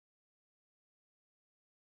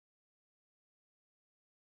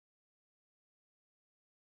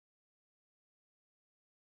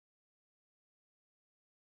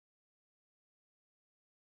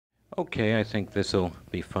Okay, I think this'll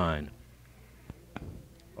be fine.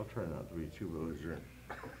 I'll try not to be too belligerent.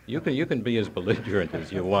 You can be as belligerent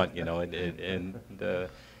as you want, you know,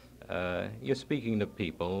 you're speaking to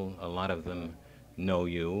people. A lot of them know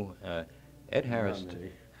you. Ed Not Harris, me.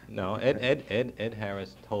 no, Ed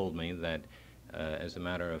Harris told me that, as a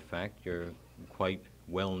matter of fact, you're quite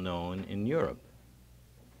well known in Europe.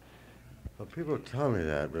 Well, people tell me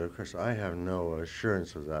that, but of course I have no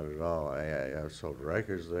assurance of that at all. I've sold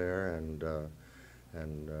records there, and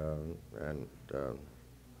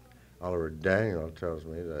Oliver Daniel tells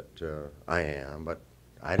me that I am, but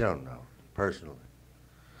I don't know personally.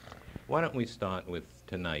 Why don't we start with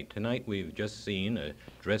tonight? Tonight we've just seen a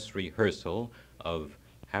dress rehearsal of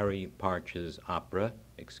Harry Partch's opera.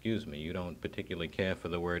 Excuse me, you don't particularly care for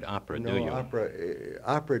the word opera, do No, you?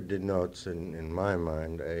 opera denotes, in my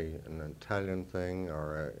mind, an Italian thing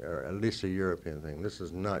or at least a European thing. This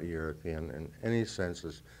is not European in any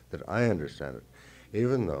senses that I understand it,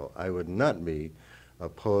 even though I would not be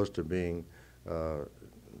opposed uh,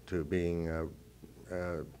 to being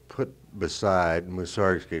put beside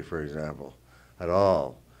Mussorgsky, for example, at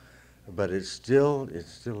all. But it's still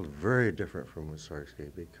very different from Mussorgsky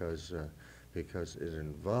because it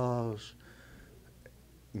involves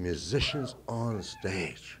musicians on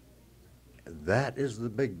stage. That is the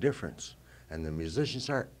big difference. And the musicians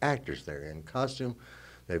are actors. They're in costume.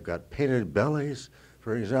 They've got painted bellies,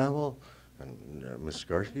 for example. And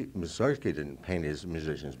Mussorgsky didn't paint his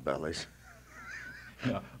musicians' bellies.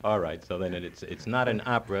 All right, so then it's not an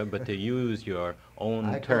opera, but to use your own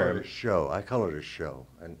I call it term. a show. I call it a show.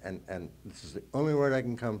 And this is the only word I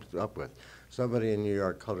can come up with. Somebody in New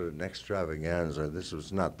York called it an extravaganza. This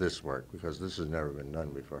was not this work because this has never been done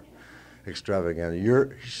before. Extravaganza.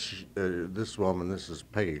 This woman, this is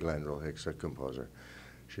Peggy Glanville Hicks, a composer.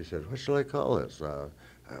 She said, "What shall I call this?"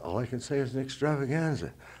 All I can say is an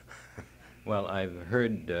extravaganza. Well, I've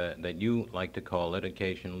heard that you like to call it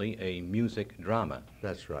occasionally a music drama.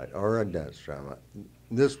 That's right, or a dance drama.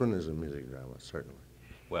 This one is a music drama, certainly.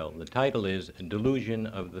 Well, the title is Delusion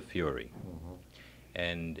of the Fury,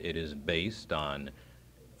 and it is based on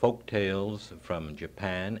folk tales from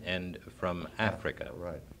Japan and from Africa.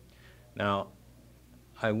 Right. Now,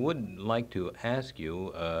 I would like to ask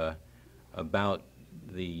you about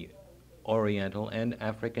the Oriental and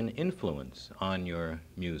African influence on your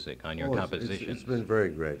music, on your Oh, compositions. it's been very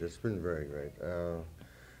great. It's been very great.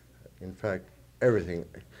 In fact, everything.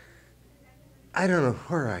 I don't know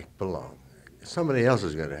where I belong. Somebody else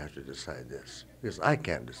is going to have to decide this because I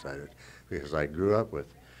can't decide it because I grew up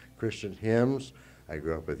with Christian hymns. I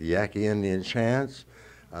grew up with Yaqui Indian chants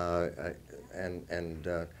and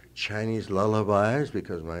Chinese lullabies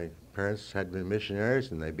because my parents had been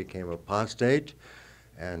missionaries and they became apostate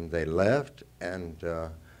and they left and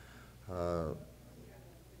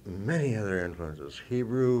many other influences.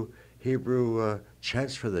 Hebrew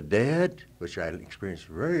chants for the dead, which I experienced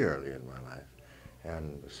very early in my life.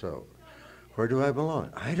 And so, where do I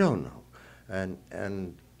belong? I don't know.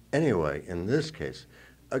 And anyway, in this case,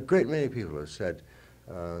 a great many people have said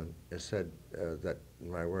that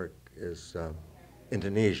my work is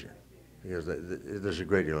Indonesian because there's a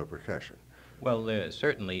great deal of percussion. Well, there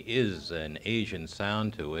certainly is an Asian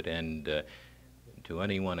sound to it, and to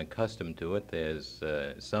anyone accustomed to it, there's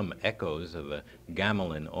some echoes of a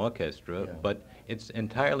gamelan orchestra, Yeah. but it's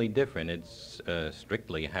entirely different. It's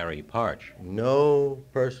strictly Harry Partch. No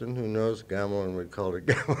person who knows gamelan would call it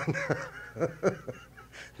gamelan.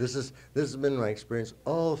 This has been my experience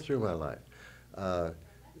all through my life. Uh,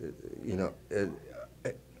 you know,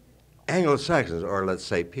 Anglo-Saxons, or let's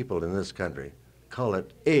say people in this country, call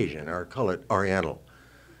it Asian or call it Oriental.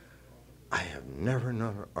 I have never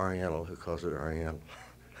known an Oriental who calls it Oriental.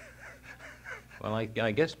 Well, I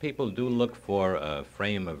guess people do look for a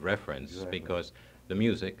frame of reference Exactly. because the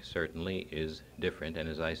music certainly is different, and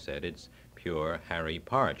as I said, it's pure Harry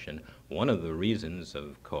Partch. And one of the reasons,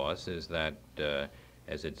 of course, is that,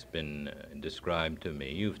 as it's been described to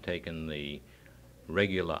me, you've taken the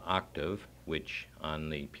regular octave, which on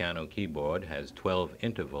the piano keyboard has 12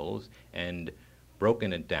 intervals, and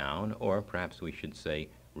broken it down, or perhaps we should say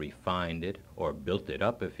refined it, or built it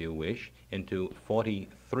up, if you wish, into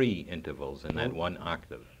 43 intervals in that one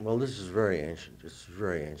octave. Well, this is very ancient. It's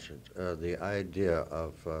very ancient. The idea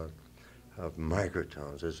of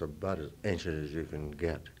microtones is about as ancient as you can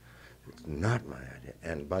get. It's not my idea.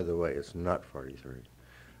 And by the way, it's not 43.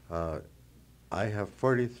 I have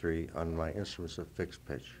 43 on my instruments of fixed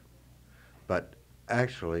pitch. But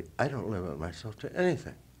actually, I don't limit myself to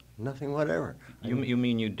anything. Nothing whatever. You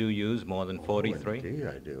mean you do use more than 43? Oh, indeed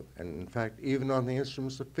I do. And in fact, even on the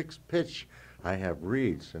instruments of fixed pitch, I have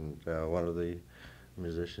reeds. And one of the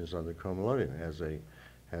musicians on the Chromolodion has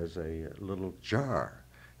a little jar,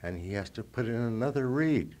 and he has to put in another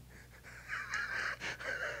reed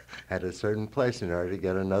at a certain place in order to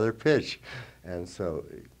get another pitch. And so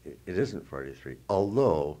it isn't 43,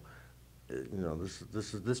 although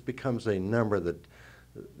this becomes a number that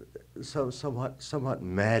somewhat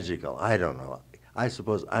magical. I don't know. I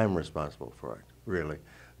suppose I'm responsible for it, really,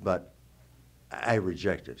 but I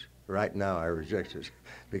reject it. Right now, I reject it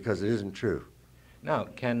because it isn't true. Now,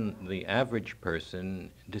 can the average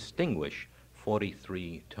person distinguish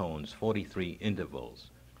 43 tones, 43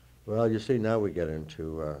 intervals? Well, you see, now we get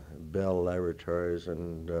into Bell Laboratories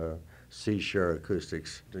and Seashore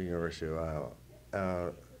Acoustics at the University of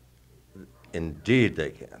Iowa. Indeed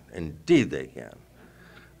they can. Indeed they can.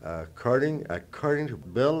 According to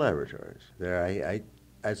Bell Laboratories,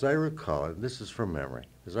 as I recall, and this is from memory,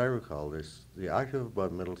 as I recall this, the octave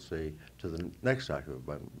above middle C to the next octave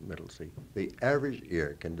above middle C, the average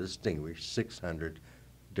ear can distinguish 600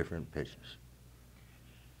 different pitches.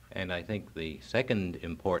 And I think the second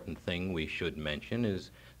important thing we should mention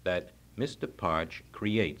is that Mr. Partch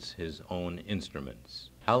creates his own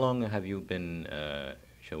instruments. How long have you been,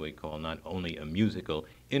 shall we call, not only a musical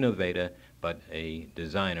innovator, but a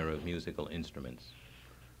designer of musical instruments?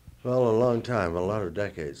 Well, a long time, a lot of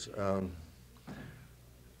decades.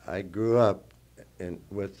 I grew up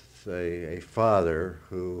with a father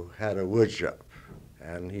who had a wood shop,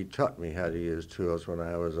 and he taught me how to use tools when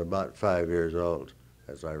I was about 5 years old,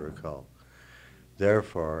 as I recall.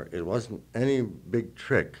 Therefore, it wasn't any big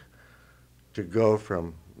trick to go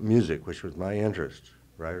from music, which was my interest,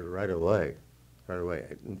 right away.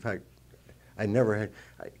 In fact, I never had.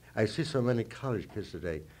 I see so many college kids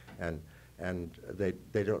today, and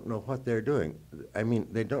they don't know what they're doing. I mean,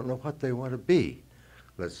 they don't know what they want to be.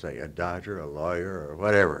 Let's say a doctor, a lawyer, or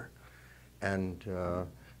whatever. And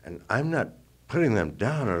I'm not putting them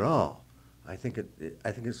down at all. I think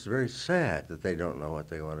it's very sad that they don't know what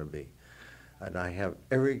they want to be. And I have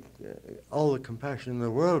all the compassion in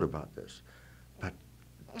the world about this. But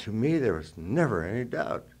to me, there was never any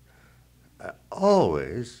doubt.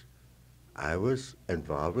 Always, I was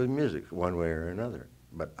involved with music one way or another.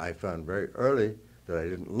 But I found very early that I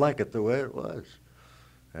didn't like it the way it was.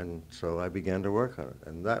 And so I began to work on it.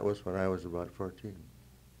 And that was when I was about 14.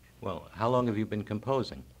 Well, how long have you been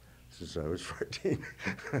composing? Since I was 14.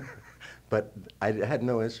 But I had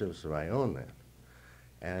no instruments of my own then.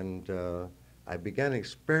 And I began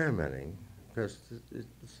experimenting, because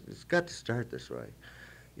it's got to start this way.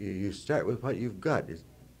 You start with what you've got,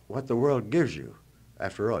 what the world gives you.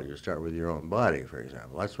 After all, you start with your own body, for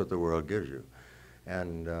example. That's what the world gives you.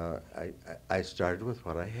 And I started with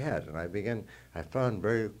what I had, and I found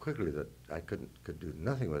very quickly that I could do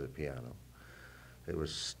nothing with a piano. It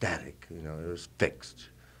was static, it was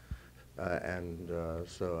fixed.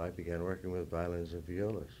 So I began working with violins and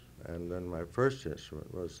violas. And then my first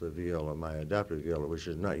instrument was the viola, my adapted viola, which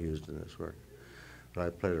is not used in this work. But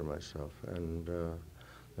I played it myself. And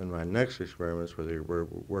then my next experiments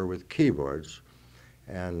were with keyboards.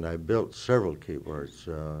 And I built several keyboards,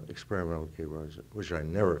 experimental keyboards, which I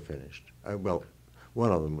never finished. Well,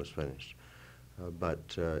 one of them was finished,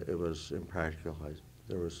 but it was impractical.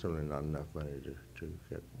 There was simply not enough money to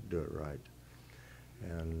do it right.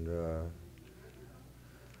 And,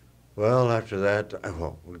 well, after that,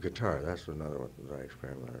 the guitar, that's another one that I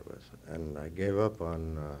experimented with. And I gave up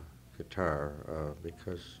on guitar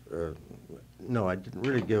because, no, I didn't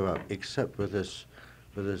really give up, except with this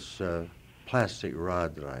plastic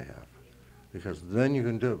rod that I have, because then you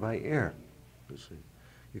can do it by ear, you see.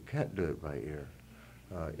 You can't do it by ear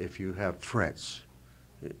if you have frets,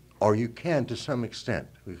 or you can to some extent,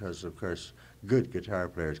 because, of course, good guitar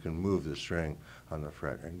players can move the string on the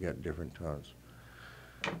fret and get different tones.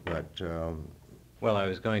 But well, I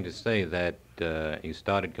was going to say that you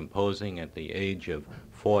started composing at the age of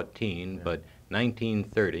 14, yeah. But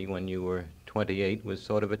 1930, when you were 28, was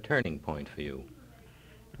sort of a turning point for you.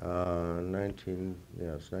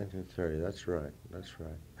 1930, that's right.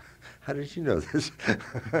 How did you know this?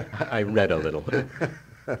 I read a little.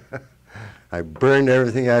 I burned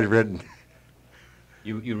everything I'd written.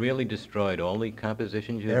 You really destroyed all the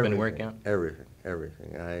compositions you've been working on? Everything.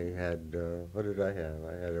 I had, what did I have?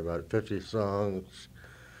 I had about 50 songs,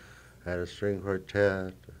 I had a string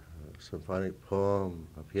quartet, a symphonic poem,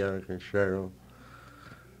 a piano concerto.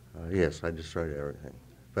 Yes, I destroyed everything.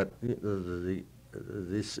 But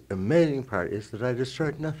this amazing part is that I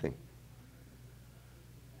destroyed nothing,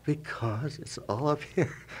 because it's all up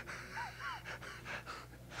here.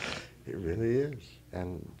 It really is.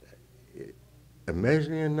 And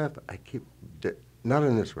amazingly enough, I keep, not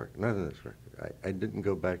in this work. I didn't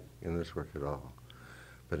go back in this work at all.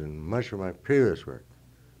 But in much of my previous work,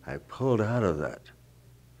 I pulled out of that.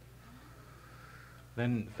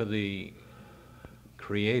 Then for the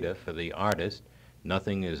creator, for the artist,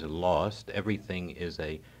 nothing is lost. Everything is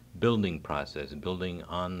a building process, building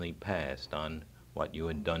on the past, on what you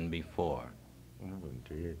had done before. Oh,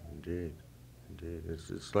 indeed, indeed, indeed.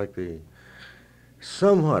 It's like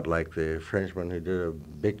somewhat like the Frenchman who did a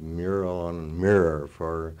big mural on a mirror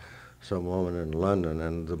for some woman in London,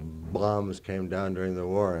 and the bombs came down during the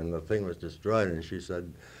war, and the thing was destroyed, and she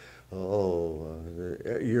said, "Oh,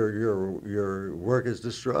 your work is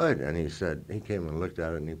destroyed." And he came and looked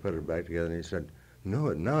at it, and he put it back together, and he said,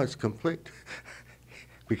 "No, now it's complete,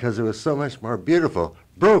 because it was so much more beautiful,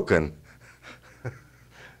 broken."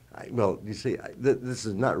 Well, you see, this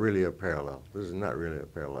is not really a parallel. This is not really a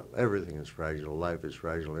parallel. Everything is fragile. Life is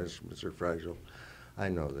fragile. Instruments are fragile. I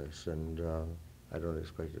know this, and I don't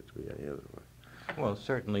expect it to be any other way. Well,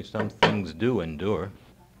 certainly some things do endure.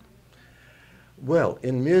 Well,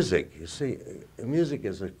 in music, you see, music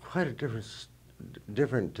is quite a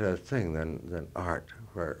different thing than art,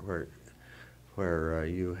 where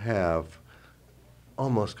you have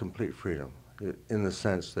almost complete freedom, in the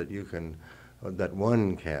sense that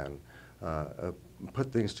one can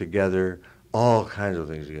put things together, all kinds of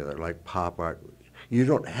things together, like pop art. You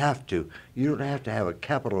don't have to have a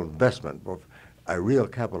capital investment, a real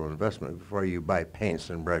capital investment, before you buy paints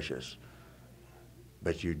and brushes.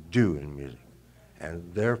 But you do in music,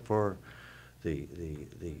 and therefore, the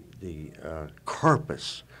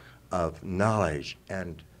corpus of knowledge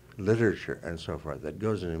and literature and so forth that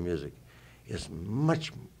goes into music is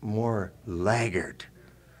much more laggard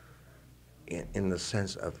in the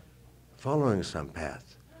sense of following some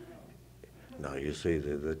path. Now, you see,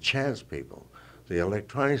 the chance people, the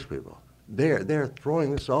electronics people, they're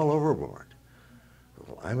throwing this all overboard.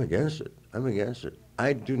 Well, I'm against it. I'm against it.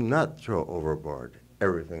 I do not throw overboard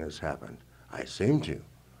everything that's happened. I seem to.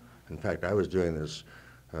 In fact, I was doing this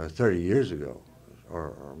 30 years ago,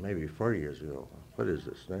 or maybe 40 years ago. What is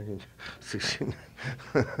this, 1969?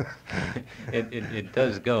 It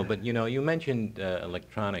does go, but you mentioned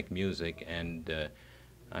electronic music, and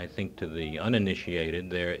I think to the uninitiated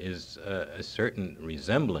there is a certain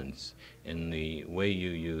resemblance in the way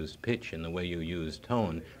you use pitch and the way you use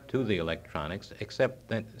tone to the electronics, except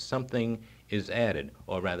that something is added,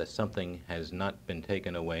 or rather something has not been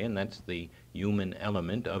taken away, and that's the human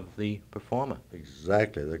element of the performer.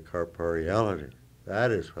 Exactly, the corporeality.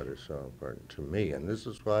 That is what is so important to me, and this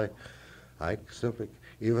is why I simply,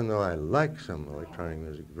 even though I like some electronic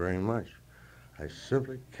music very much, I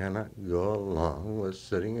simply cannot go along with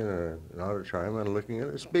sitting in an auditorium and looking at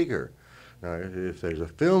a speaker. Now, if there's a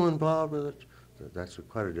film involved with it, that's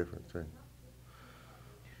quite a different thing.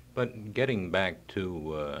 But getting back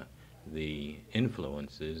to the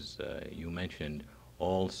influences, you mentioned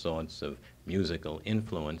all sorts of musical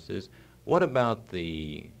influences. What about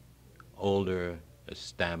the older,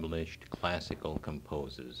 established classical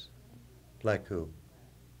composers? Like who?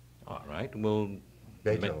 All right,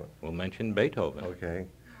 Beethoven. We'll mention Beethoven. Okay.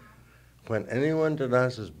 When anyone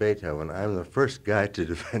denounces Beethoven, I'm the first guy to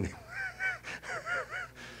defend him.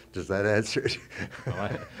 Does that answer it?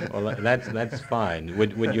 Well, that's fine.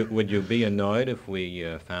 Would you be annoyed if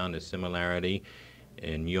we found a similarity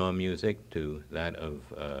in your music to that of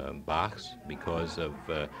Bach's because of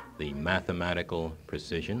the mathematical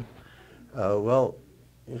precision? Well,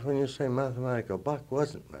 when you say mathematical, Bach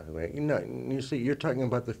wasn't mathematical. You see, you're talking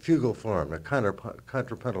about the fugal form, the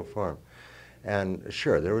contrapuntal form. And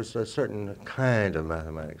sure, there was a certain kind of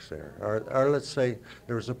mathematics there. Or let's say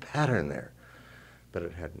there was a pattern there. But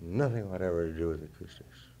it had nothing whatever to do with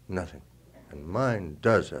acoustics. Nothing. And mine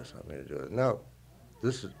does have something to do with it. Now,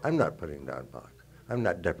 I'm not putting down Bach. I'm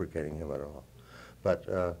not deprecating him at all. But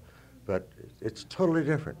it's totally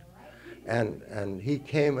different. And he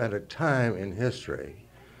came at a time in history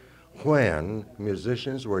when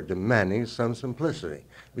musicians were demanding some simplicity.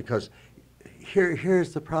 Because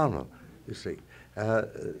here's the problem, you see.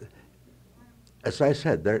 As I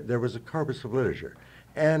said, there was a corpus of literature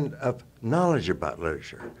and of knowledge about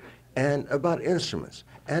literature and about instruments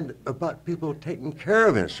and about people taking care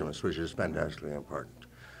of instruments, which is fantastically important,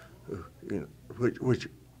 which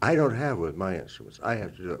I don't have with my instruments. I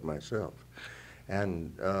have to do it myself.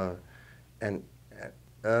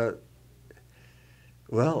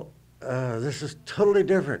 This is totally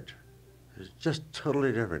different. It's just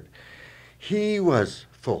totally different. He was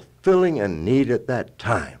fulfilling a need at that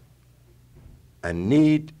time, a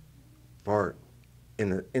need for,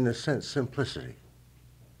 in a sense, simplicity.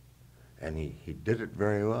 And he did it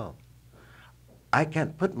very well. I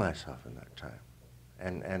can't put myself in that time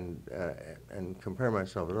and compare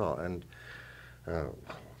myself at all. And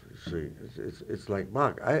See, it's like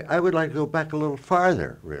Bach. I would like to go back a little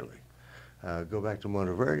farther, really. Go back to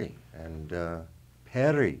Monteverdi and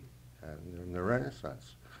Peri and the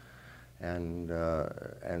Renaissance, and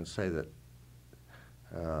say that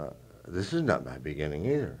this is not my beginning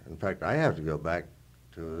either. In fact, I have to go back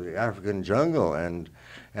to the African jungle and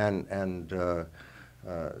the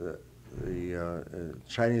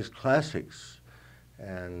Chinese classics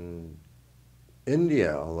and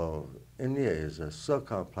India, although India is so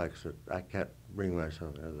complex that I can't bring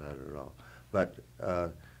myself into that at all. But,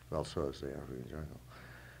 well, so is the African jungle.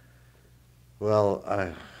 Well,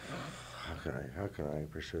 how can I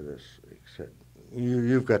pursue this? Except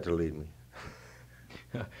you've got to lead me.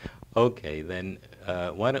 Okay, then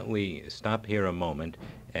why don't we stop here a moment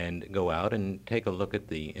and go out and take a look at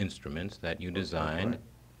the instruments that you designed.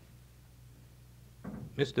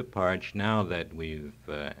 Mr. Partch, now that we've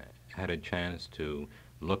had a chance to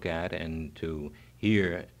look at and to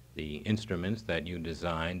hear the instruments that you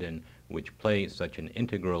designed and which play such an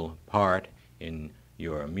integral part in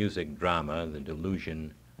your music drama, The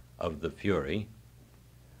Delusion of the Fury,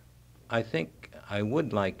 I think I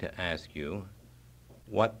would like to ask you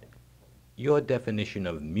what your definition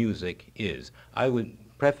of music is. I would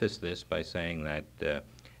preface this by saying that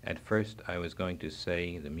at first I was going to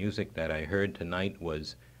say the music that I heard tonight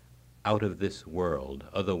was out of this world,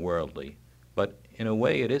 otherworldly. But in a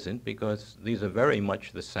way it isn't, because these are very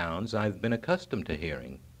much the sounds I've been accustomed to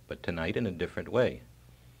hearing, but tonight in a different way.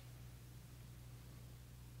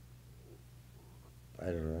 I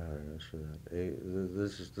don't know how to answer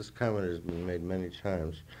that. This comment has been made many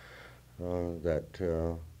times, that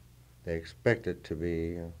they expect it to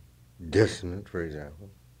be dissonant, for example,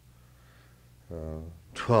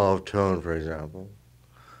 12-tone, for example,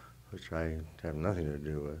 which I have nothing to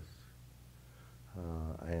do with.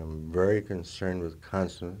 I am very concerned with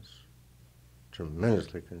consonants,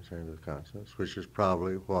 tremendously concerned with consonants, which is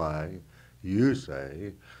probably why you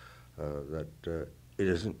say that it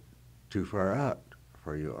isn't too far out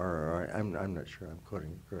for you, or I'm not sure I'm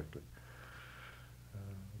quoting it correctly.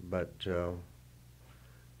 But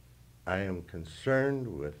I am concerned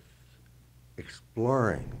with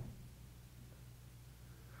exploring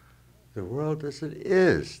the world as it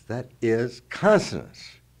is. That is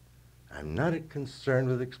consonance. I'm not concerned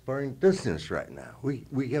with exploring dissonance right now.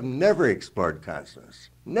 We have never explored consonance.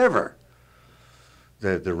 Never.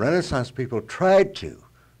 The Renaissance people tried to,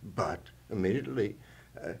 but immediately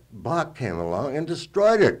Bach came along and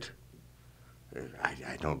destroyed it.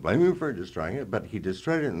 I don't blame him for destroying it, but he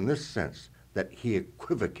destroyed it in this sense, that he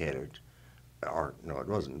equivocated. Or, no, it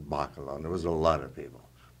wasn't Bach alone. There was a lot of people.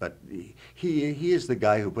 But he is the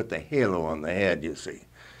guy who put the halo on the head, you see.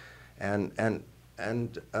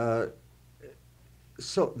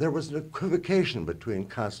 So there was an equivocation between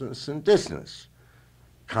consonance and dissonance.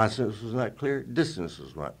 Consonance was not clear, dissonance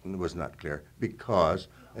was not clear, because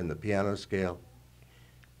in the piano scale,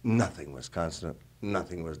 nothing was consonant,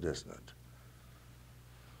 nothing was dissonant.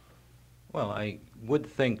 Well, I would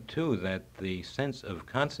think, too, that the sense of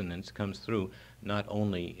consonance comes through not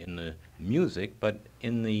only in the music, but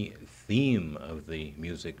in the theme of the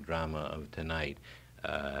music drama of tonight.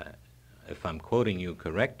 If I'm quoting you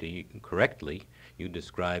correctly, you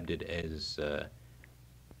described it as a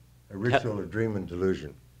ritual of dream and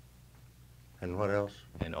delusion. And what else?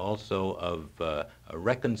 And also of a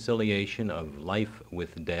reconciliation of life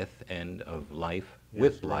with death and of life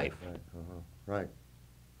with life. Right.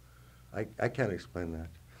 I can't explain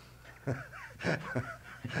that.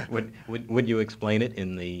 Would you explain it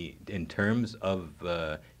in terms of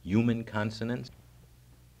human consonance?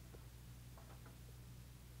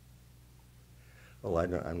 Well,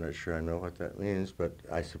 I'm not sure I know what that means, but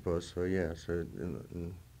I suppose so, yes.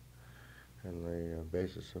 In the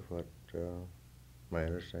basis of what my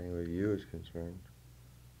understanding of you is concerned,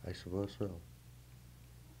 I suppose so.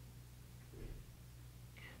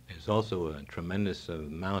 There's also a tremendous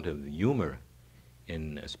amount of humor,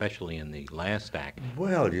 especially in the last act.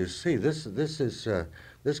 Well, you see, this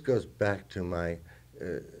goes back to my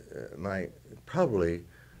probably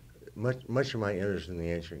much of my interest in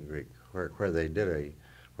the ancient Greek, where they did a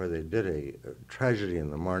tragedy in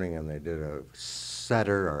the morning and they did a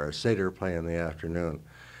satyr or a satyr play in the afternoon,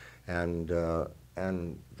 and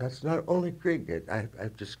that's not only Greek.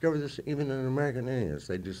 I've discovered this even in American Indians.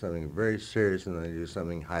 They do something very serious and they do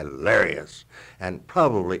something hilarious and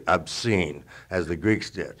probably obscene, as the Greeks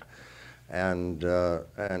did.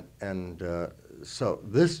 So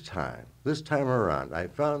this time around, I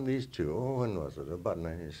found these two. Oh, when was it? About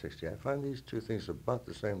 1960. I found these two things about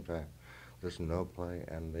the same time: this no play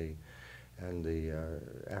and the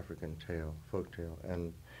African tale, folk tale,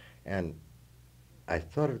 and I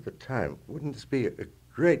thought at the time, wouldn't this be a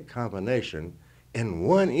great combination in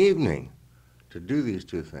one evening to do these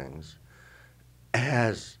two things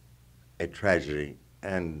as a tragedy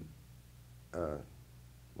and,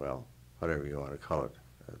 well, whatever you want to call it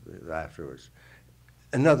afterwards.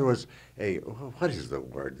 In other words, what is the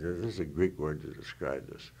word? There's a Greek word to describe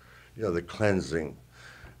this. You know, the cleansing.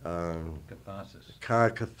 Catharsis.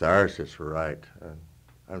 Catharsis, right.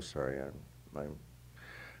 I'm sorry, I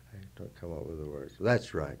don't come up with the words.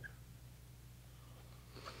 That's right.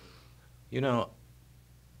 You know,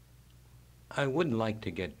 I would like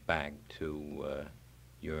to get back to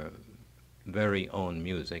your very own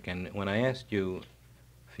music, and when I asked you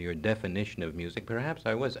for your definition of music, perhaps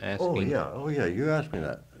I was asking... Oh yeah, you asked me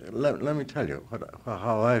that. Let me tell you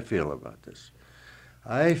how I feel about this.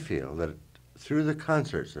 I feel that through the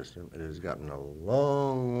concert system, it has gotten a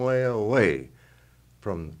long way away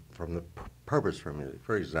from the purpose for music.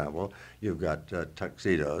 For example, you've got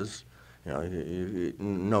tuxedos. You know,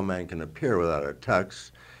 no man can appear without a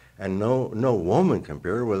tux, and no woman can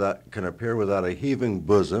appear without a heaving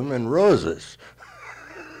bosom and roses.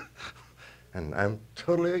 And I'm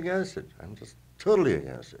totally against it. I'm just totally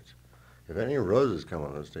against it. If any roses come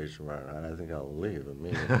on the stage tomorrow night, I think I'll leave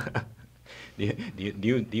immediately.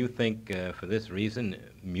 Do you think, for this reason,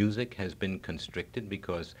 music has been constricted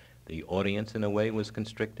because the audience, in a way, was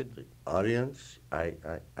constricted? The audience, I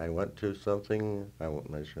went to something, I won't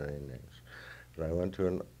mention any names, but I went to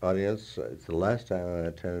an audience, it's the last time I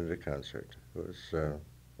attended a concert. It was,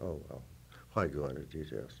 oh well, why go into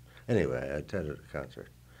details? Anyway, I attended a concert.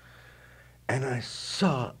 And I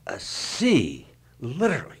saw a sea,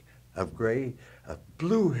 literally, of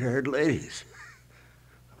blue-haired ladies.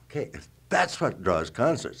 Okay, if that's what draws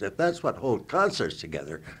concerts, if that's what holds concerts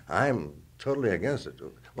together, I'm totally against it.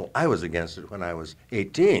 Well, I was against it when I was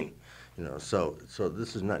 18, you know, so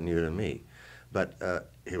this is not new to me. But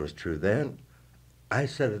it was true then. I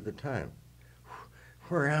said at the time,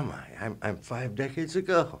 where am I? I'm 5 decades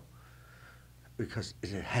ago. Because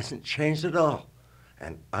it hasn't changed at all.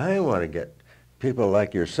 And I want to get people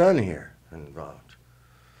like your son here involved.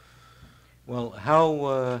 Well,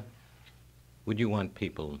 how would you want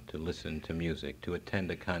people to listen to music, to attend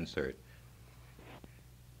a concert?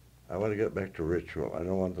 I want to get back to ritual. I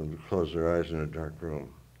don't want them to close their eyes in a dark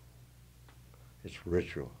room. It's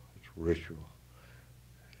ritual. It's ritual.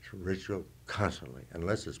 It's ritual constantly.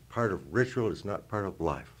 Unless it's part of ritual, it's not part of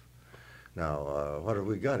life. Now, what have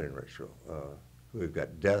we got in ritual? We've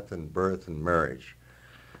got death and birth and marriage.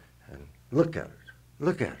 And look at it.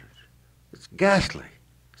 Look at it. It's ghastly.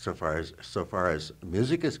 So far as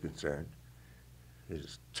music is concerned, it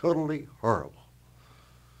is totally horrible.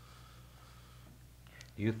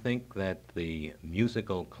 Do you think that the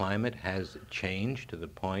musical climate has changed to the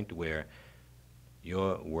point where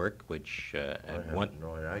your work, which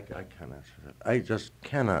I can't answer that. I just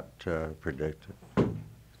cannot predict it.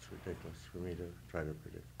 It's ridiculous for me to try to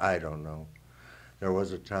predict. I don't know. There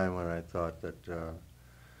was a time when I thought that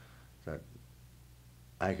that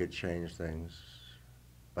I could change things,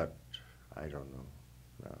 but I don't know.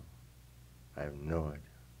 No, I have no idea.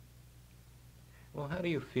 Well, how do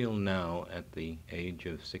you feel now at the age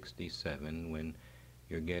of 67 when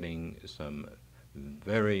you're getting some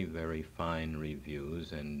very, very fine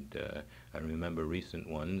reviews, and I remember recent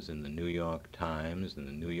ones in the New York Times and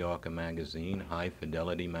the New Yorker magazine, High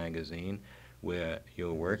Fidelity magazine, where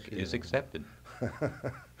your work is accepted?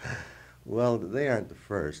 Well, they aren't the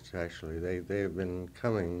first, actually. They have been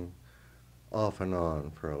coming off and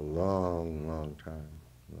on for a long, long time.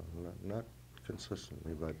 Not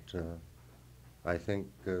consistently, but I think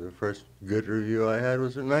the first good review I had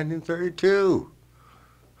was in 1932.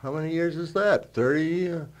 How many years is that?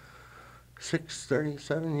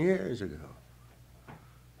 37 years ago.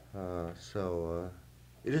 So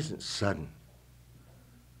it isn't sudden,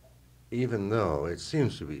 even though it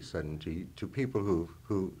seems to be sudden to people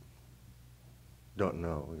who don't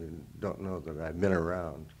know that I've been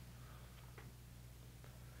around.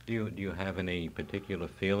 Do you have any particular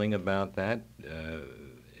feeling about that?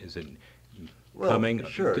 Is it Well, coming?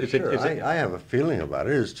 Sure. I have a feeling about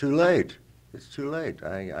it. It's too late. It's too late.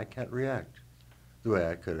 I can't react the way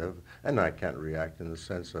I could have, and I can't react in the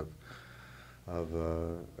sense of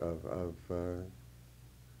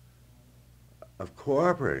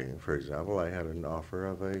cooperating. For example, I had an offer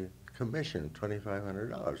of a commission,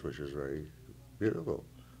 $2,500, which is very beautiful,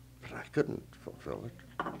 but I couldn't fulfill it.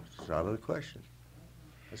 It's out of the question.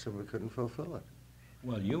 I simply couldn't fulfill it.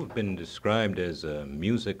 Well, you've been described as a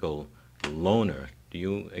musical loner. Do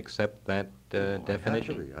you accept that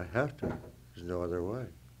definition? I have to. There's no other way.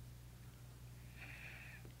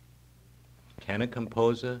 Can a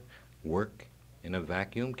composer work in a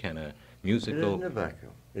vacuum? Can a It musical... isn't a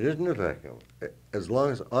vacuum. It isn't a vacuum. As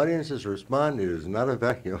long as audiences respond, it is not a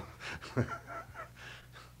vacuum.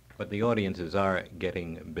 But the audiences are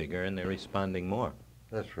getting bigger and they're responding more.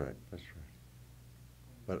 That's right, that's right.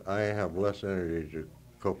 But I have less energy to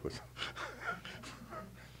cope with.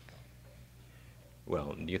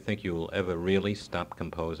 Well, do you think you'll ever really stop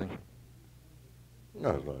composing?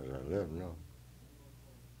 Not as long as I live, no.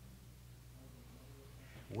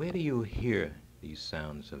 Where do you hear these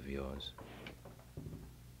sounds of yours?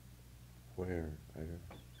 Where? I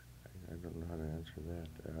don't know how to answer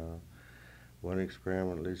that. One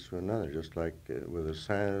experiment leads to another, just like with a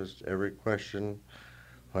scientist, every question,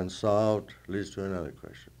 when solved, leads to another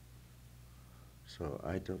question. So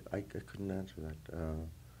I couldn't answer that.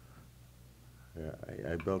 Yeah,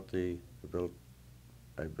 I built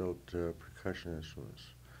percussion instruments.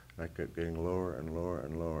 I kept getting lower and lower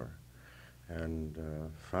and lower. And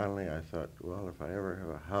finally I thought, well, if I ever have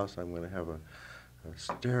a house, I'm going to have a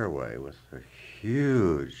stairway with a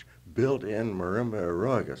huge built-in marimba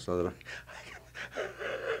eroica so that I can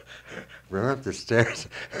run up the stairs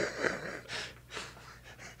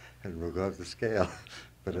and we'll go up the scale.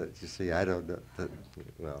 But you see, I don't know.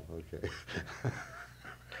 Well, okay.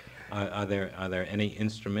 Are there any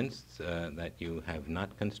instruments that you have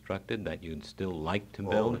not constructed that you'd still like to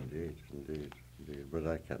build? Oh, indeed. But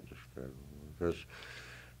I can't describe them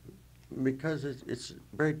because it's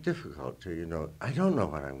very difficult to, I don't know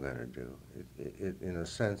what I'm going to do. In a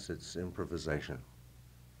sense, it's improvisation.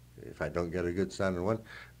 If I don't get a good sounding one,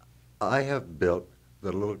 I have built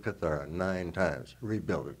the little Cathara 9 times,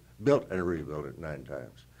 built and rebuilt it 9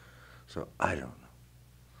 times. So I don't know.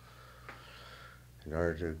 In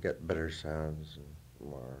order to get better sounds and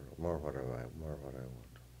more what I want.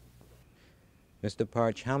 Mr.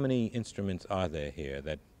 Partch, how many instruments are there here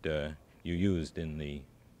that you used in the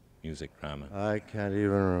music drama? I can't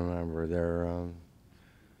even remember. There are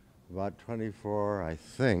about 24, I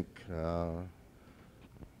think,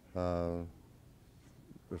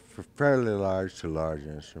 fairly large to large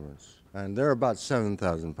instruments. And there are about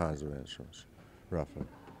 7,000 pounds of instruments, roughly.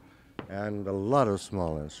 And a lot of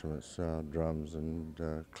small instruments, drums and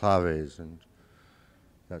claves and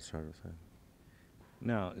that sort of thing.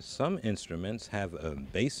 Now, some instruments have a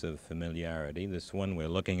base of familiarity. This one we're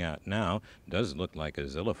looking at now does look like a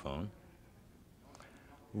xylophone.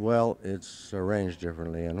 Well, it's arranged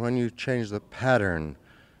differently, and when you change the pattern,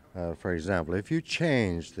 for example, if you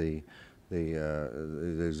change the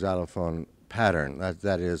xylophone pattern,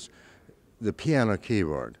 that is the piano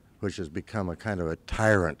keyboard, which has become a kind of a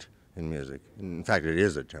tyrant in music. In fact, it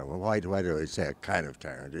is a tyrant. Well, why do I say a kind of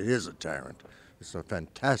tyrant? It is a tyrant. It's a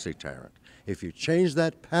fantastic tyrant. If you change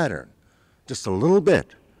that pattern just a little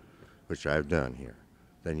bit, which I've done here,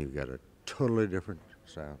 then you get a totally different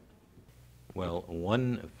sound. Well,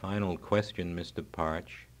 one final question, Mr.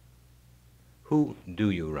 Partch. Who do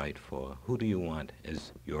you write for? Who do you want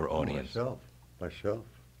as your audience? Myself.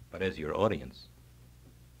 But as your audience?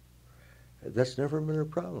 That's never been a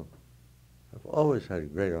problem. I've always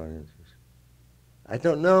had great audiences. I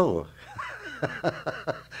don't know.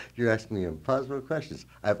 You're asking me impossible questions.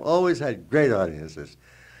 I've always had great audiences.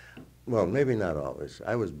 Well, maybe not always.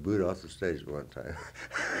 I was booed off the stage one time.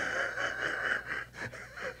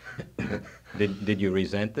 Did you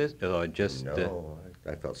resent this, or just... No,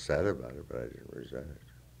 I felt sad about it, but I didn't resent it.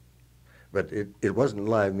 But it wasn't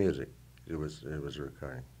live music. It was a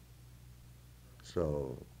recording.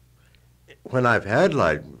 So when I've had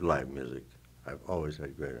live music, I've always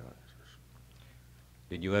had great audiences.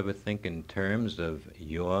 Did you ever think in terms of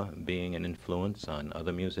your being an influence on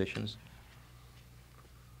other musicians?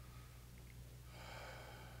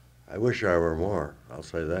 I wish I were more, I'll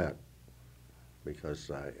say that,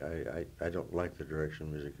 because I don't like the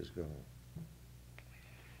direction music is going.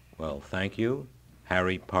 Well, thank you,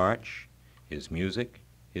 Harry Partch, his music,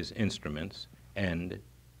 his instruments, and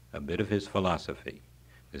a bit of his philosophy.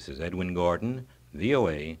 This is Edwin Gordon,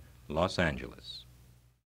 VOA, Los Angeles.